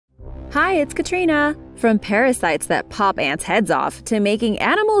Hi, it's Katrina! From parasites that pop ants' heads off to making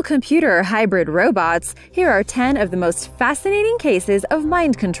animal-computer hybrid robots, here are 10 of the most fascinating cases of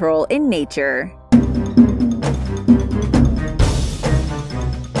mind control in nature.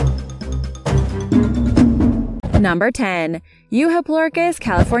 Number 10. Euhaplorchis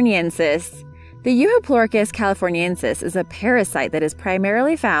Californiensis. The Euhaplorchis Californiensis is a parasite that is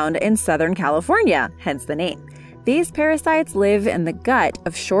primarily found in Southern California, hence the name. These parasites live in the gut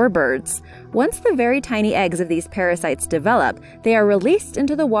of shorebirds. Once the very tiny eggs of these parasites develop, they are released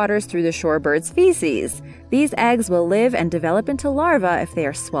into the waters through the shorebird's feces. These eggs will live and develop into larvae if they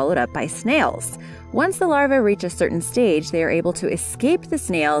are swallowed up by snails. Once the larvae reach a certain stage, they are able to escape the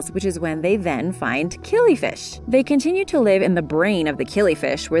snails, which is when they then find killifish. They continue to live in the brain of the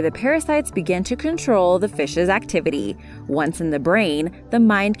killifish, where the parasites begin to control the fish's activity. Once in the brain, the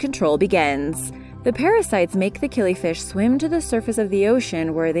mind control begins. The parasites make the killifish swim to the surface of the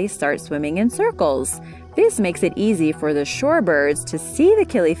ocean, where they start swimming in circles. This makes it easy for the shorebirds to see the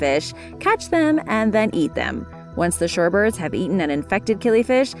killifish, catch them, and then eat them. Once the shorebirds have eaten an infected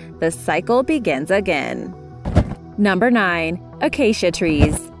killifish, the cycle begins again. Number 9. Acacia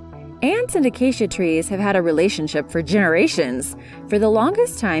Trees. Ants and acacia trees have had a relationship for generations. For the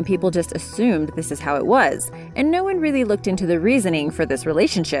longest time, people just assumed this is how it was, and no one really looked into the reasoning for this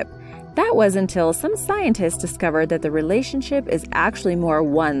relationship. That was until some scientists discovered that the relationship is actually more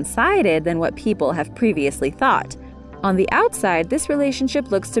one-sided than what people have previously thought. On the outside, this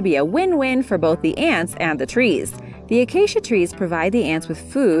relationship looks to be a win-win for both the ants and the trees. The acacia trees provide the ants with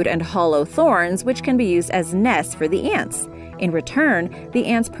food and hollow thorns, which can be used as nests for the ants. In return, the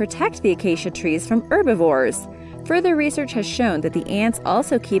ants protect the acacia trees from herbivores. Further research has shown that the ants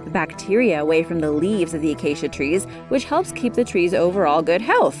also keep bacteria away from the leaves of the acacia trees, which helps keep the trees' overall good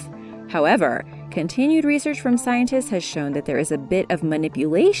health. However, continued research from scientists has shown that there is a bit of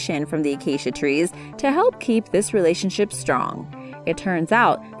manipulation from the acacia trees to help keep this relationship strong. It turns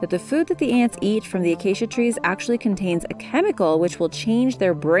out that the food that the ants eat from the acacia trees actually contains a chemical which will change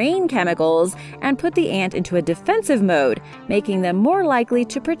their brain chemicals and put the ant into a defensive mode, making them more likely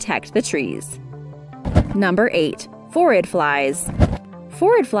to protect the trees. Number 8. Phorid flies.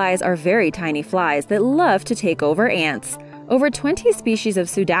 Phorid flies are very tiny flies that love to take over ants. Over 20 species of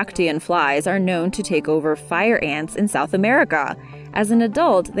pseudactyon flies are known to take over fire ants in South America. As an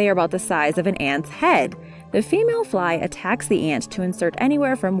adult, they are about the size of an ant's head. The female fly attacks the ant to insert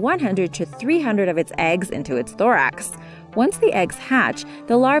anywhere from 100 to 300 of its eggs into its thorax. Once the eggs hatch,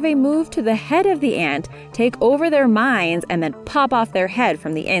 the larvae move to the head of the ant, take over their minds, and then pop off their head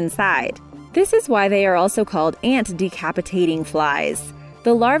from the inside. This is why they are also called ant decapitating flies.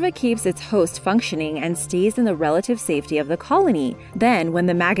 The larva keeps its host functioning and stays in the relative safety of the colony. Then, when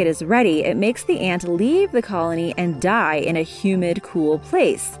the maggot is ready, it makes the ant leave the colony and die in a humid, cool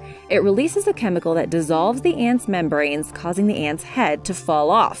place. It releases a chemical that dissolves the ant's membranes, causing the ant's head to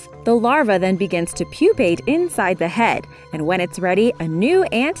fall off. The larva then begins to pupate inside the head, and when it's ready, a new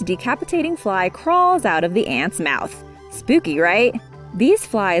ant decapitating fly crawls out of the ant's mouth. Spooky, right? These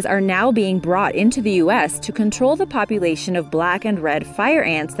flies are now being brought into the US to control the population of black and red fire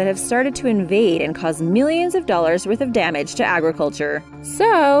ants that have started to invade and cause millions of dollars worth of damage to agriculture.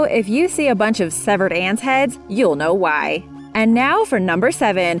 So, if you see a bunch of severed ants' heads, you'll know why. And now for number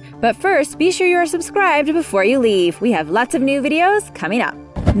 7, but first be sure you are subscribed before you leave. We have lots of new videos coming up.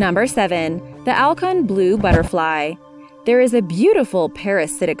 Number 7. The Alcon blue butterfly. There is a beautiful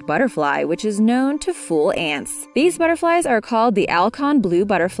parasitic butterfly which is known to fool ants. These butterflies are called the Alcon blue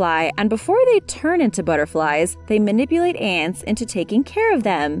butterfly, and before they turn into butterflies, they manipulate ants into taking care of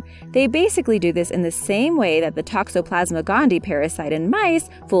them. They basically do this in the same way that the Toxoplasma gondii parasite in mice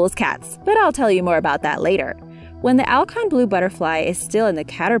fools cats, but I'll tell you more about that later. When the Alcon blue butterfly is still in the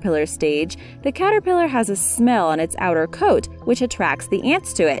caterpillar stage, the caterpillar has a smell on its outer coat, which attracts the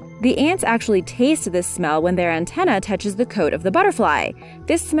ants to it. The ants actually taste this smell when their antenna touches the coat of the butterfly.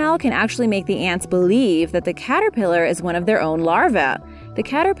 This smell can actually make the ants believe that the caterpillar is one of their own larvae. The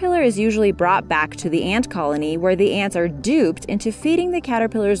caterpillar is usually brought back to the ant colony, where the ants are duped into feeding the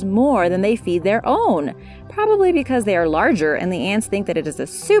caterpillars more than they feed their own, probably because they are larger and the ants think that it is a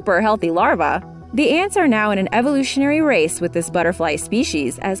super healthy larva. The ants are now in an evolutionary race with this butterfly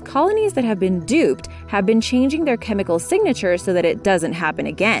species, as colonies that have been duped have been changing their chemical signature so that it doesn't happen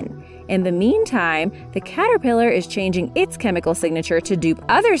again. In the meantime, the caterpillar is changing its chemical signature to dupe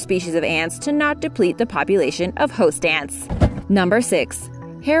other species of ants to not deplete the population of host ants. Number 6.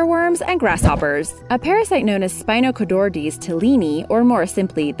 Hairworms and grasshoppers. A parasite known as Spinochodordes tellini, or more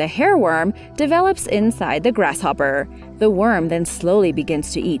simply the hairworm, develops inside the grasshopper. The worm then slowly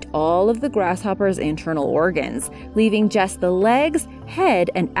begins to eat all of the grasshopper's internal organs, leaving just the legs, head,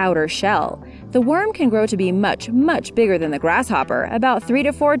 and outer shell. The worm can grow to be much, much bigger than the grasshopper, about 3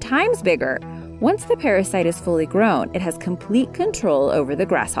 to 4 times bigger. Once the parasite is fully grown, it has complete control over the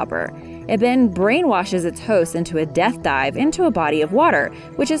grasshopper. It then brainwashes its host into a death dive into a body of water,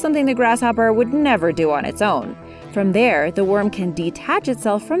 which is something the grasshopper would never do on its own. From there, the worm can detach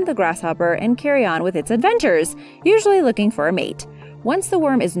itself from the grasshopper and carry on with its adventures, usually looking for a mate. Once the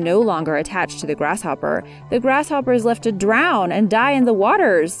worm is no longer attached to the grasshopper is left to drown and die in the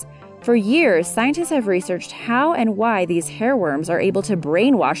waters. For years, scientists have researched how and why these hairworms are able to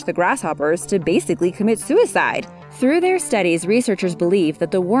brainwash the grasshoppers to basically commit suicide. Through their studies, researchers believe that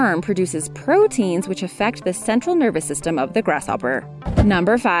the worm produces proteins which affect the central nervous system of the grasshopper.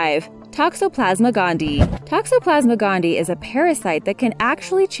 Number 5. Toxoplasma gondii. Toxoplasma gondii is a parasite that can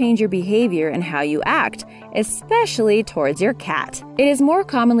actually change your behavior and how you act, especially towards your cat. It is more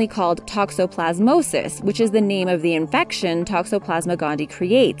commonly called toxoplasmosis, which is the name of the infection Toxoplasma gondii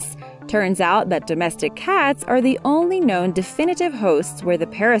creates. Turns out that domestic cats are the only known definitive hosts where the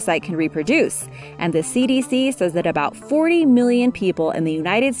parasite can reproduce, and the CDC says that about 40 million people in the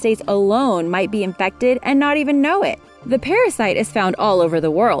United States alone might be infected and not even know it. The parasite is found all over the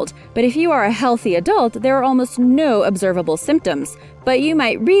world, but if you are a healthy adult, there are almost no observable symptoms, but you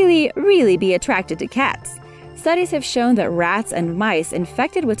might really be attracted to cats. Studies have shown that rats and mice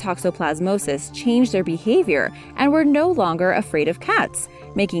infected with toxoplasmosis changed their behavior and were no longer afraid of cats,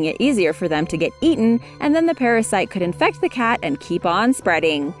 making it easier for them to get eaten, and then the parasite could infect the cat and keep on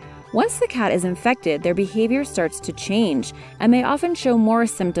spreading. Once the cat is infected, their behavior starts to change, and they often show more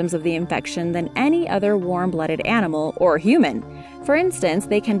symptoms of the infection than any other warm-blooded animal or human. For instance,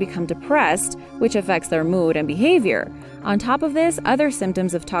 they can become depressed, which affects their mood and behavior. On top of this, other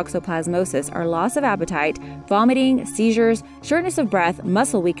symptoms of toxoplasmosis are loss of appetite, vomiting, seizures, shortness of breath,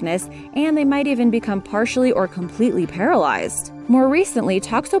 muscle weakness, and they might even become partially or completely paralyzed. More recently,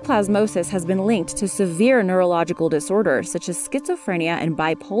 toxoplasmosis has been linked to severe neurological disorders such as schizophrenia and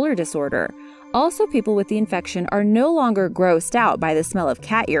bipolar disorder. Also, people with the infection are no longer grossed out by the smell of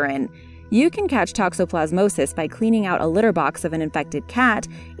cat urine. You can catch toxoplasmosis by cleaning out a litter box of an infected cat,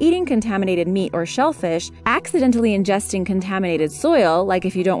 eating contaminated meat or shellfish, accidentally ingesting contaminated soil, like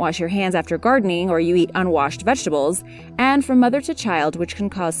if you don't wash your hands after gardening or you eat unwashed vegetables, and from mother to child, which can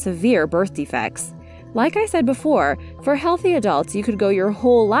cause severe birth defects. Like I said before, for healthy adults, you could go your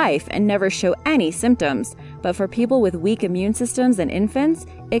whole life and never show any symptoms, but for people with weak immune systems and infants,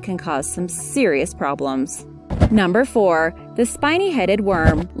 it can cause some serious problems. Number 4. The spiny-headed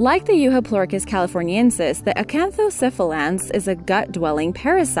worm. Like the Euhaplorchis Californiensis, the acanthocephalans is a gut-dwelling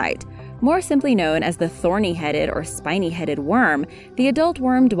parasite. More simply known as the thorny-headed or spiny-headed worm, the adult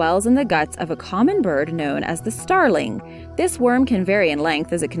worm dwells in the guts of a common bird known as the starling. This worm can vary in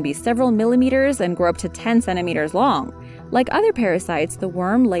length as it can be several millimeters and grow up to 10 centimeters long. Like other parasites, the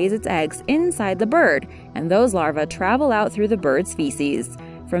worm lays its eggs inside the bird, and those larvae travel out through the bird's feces.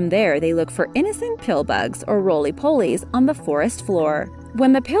 From there, they look for innocent pill bugs or roly-polies on the forest floor.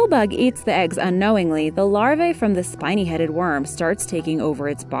 When the pill bug eats the eggs unknowingly, the larvae from the spiny-headed worm starts taking over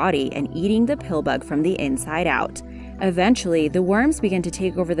its body and eating the pill bug from the inside out. Eventually, the worms begin to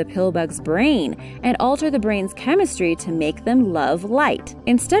take over the pill bug's brain and alter the brain's chemistry to make them love light.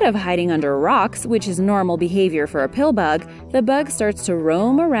 Instead of hiding under rocks, which is normal behavior for a pill bug, the bug starts to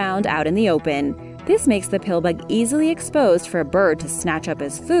roam around out in the open. This makes the pill bug easily exposed for a bird to snatch up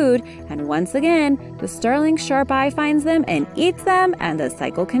as food, and once again, the starling's sharp eye finds them and eats them, and the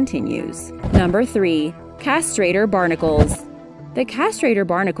cycle continues. Number 3. Castrator barnacles. The castrator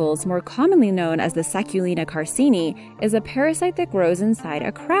barnacles, more commonly known as the Sacculina carcini, is a parasite that grows inside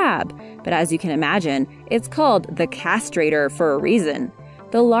a crab, but as you can imagine, it's called the castrator for a reason.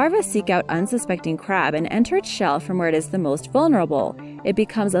 The larvae seek out unsuspecting crab and enter its shell from where it is the most vulnerable. It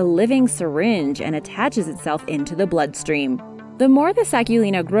becomes a living syringe and attaches itself into the bloodstream. The more the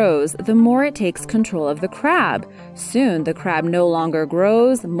Sacculina grows, the more it takes control of the crab. Soon, the crab no longer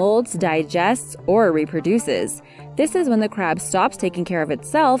grows, molts, digests, or reproduces. This is when the crab stops taking care of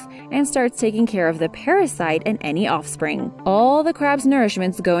itself and starts taking care of the parasite and any offspring. All the crab's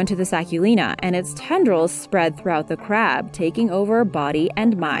nourishments go into the Sacculina, and its tendrils spread throughout the crab, taking over body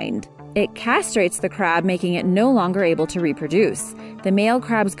and mind. It castrates the crab, making it no longer able to reproduce. The male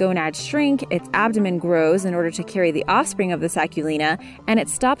crab's gonads shrink, its abdomen grows in order to carry the offspring of the Sacculina, and it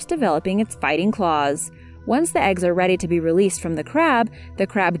stops developing its fighting claws. Once the eggs are ready to be released from the crab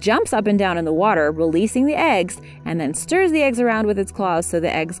jumps up and down in the water, releasing the eggs, and then stirs the eggs around with its claws so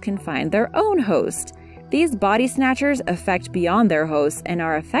the eggs can find their own host. These body snatchers affect beyond their hosts and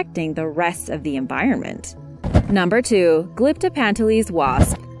are affecting the rest of the environment. Number 2. Glyptopanthes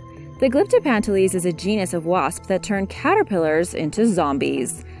wasp. The Glyptopanthes is a genus of wasp that turn caterpillars into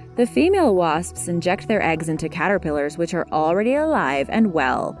zombies. The female wasps inject their eggs into caterpillars which are already alive and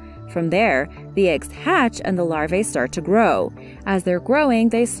well. From there, the eggs hatch and the larvae start to grow. As they're growing,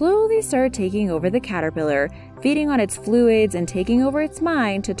 they slowly start taking over the caterpillar, feeding on its fluids and taking over its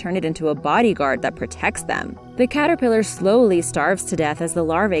mind to turn it into a bodyguard that protects them. The caterpillar slowly starves to death as the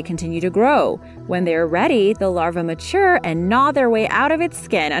larvae continue to grow. When they're ready, the larvae mature and gnaw their way out of its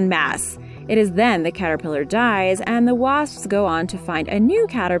skin en masse. It is then the caterpillar dies and the wasps go on to find a new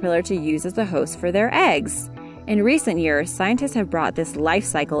caterpillar to use as a host for their eggs. In recent years, scientists have brought this life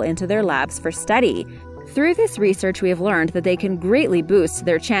cycle into their labs for study. Through this research, we have learned that they can greatly boost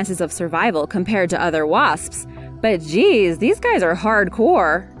their chances of survival compared to other wasps. But geez, these guys are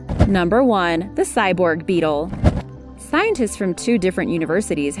hardcore. Number 1. The cyborg beetle. Scientists from 2 different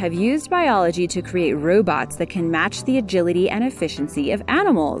universities have used biology to create robots that can match the agility and efficiency of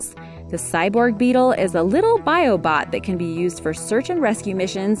animals. The cyborg beetle is a little biobot that can be used for search and rescue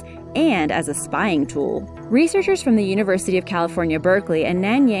missions and as a spying tool. Researchers from the University of California, Berkeley and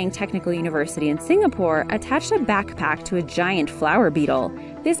Nanyang Technical University in Singapore attached a backpack to a giant flower beetle.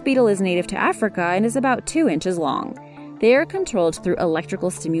 This beetle is native to Africa and is about 2 inches long. They are controlled through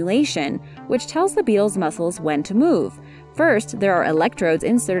electrical stimulation, which tells the beetle's muscles when to move. First, there are electrodes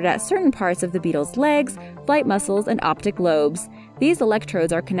inserted at certain parts of the beetle's legs, flight muscles, and optic lobes. These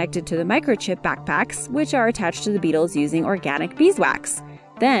electrodes are connected to the microchip backpacks, which are attached to the beetles using organic beeswax.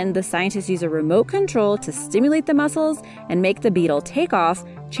 Then, the scientists use a remote control to stimulate the muscles and make the beetle take off,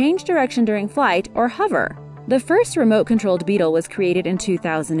 change direction during flight, or hover. The first remote-controlled beetle was created in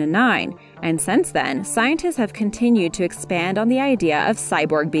 2009, and since then, scientists have continued to expand on the idea of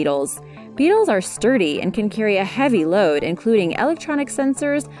cyborg beetles. Beetles are sturdy and can carry a heavy load, including electronic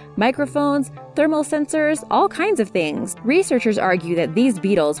sensors, microphones, thermal sensors, all kinds of things. Researchers argue that these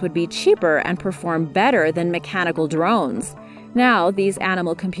beetles would be cheaper and perform better than mechanical drones. Now, these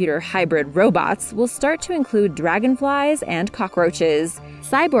animal-computer hybrid robots will start to include dragonflies and cockroaches.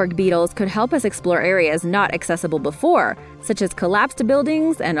 Cyborg beetles could help us explore areas not accessible before, such as collapsed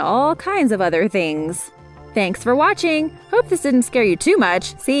buildings and all kinds of other things. Thanks for watching! Hope this didn't scare you too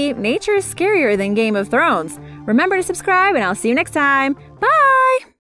much. See, nature is scarier than Game of Thrones. Remember to subscribe and I'll see you next time. Bye!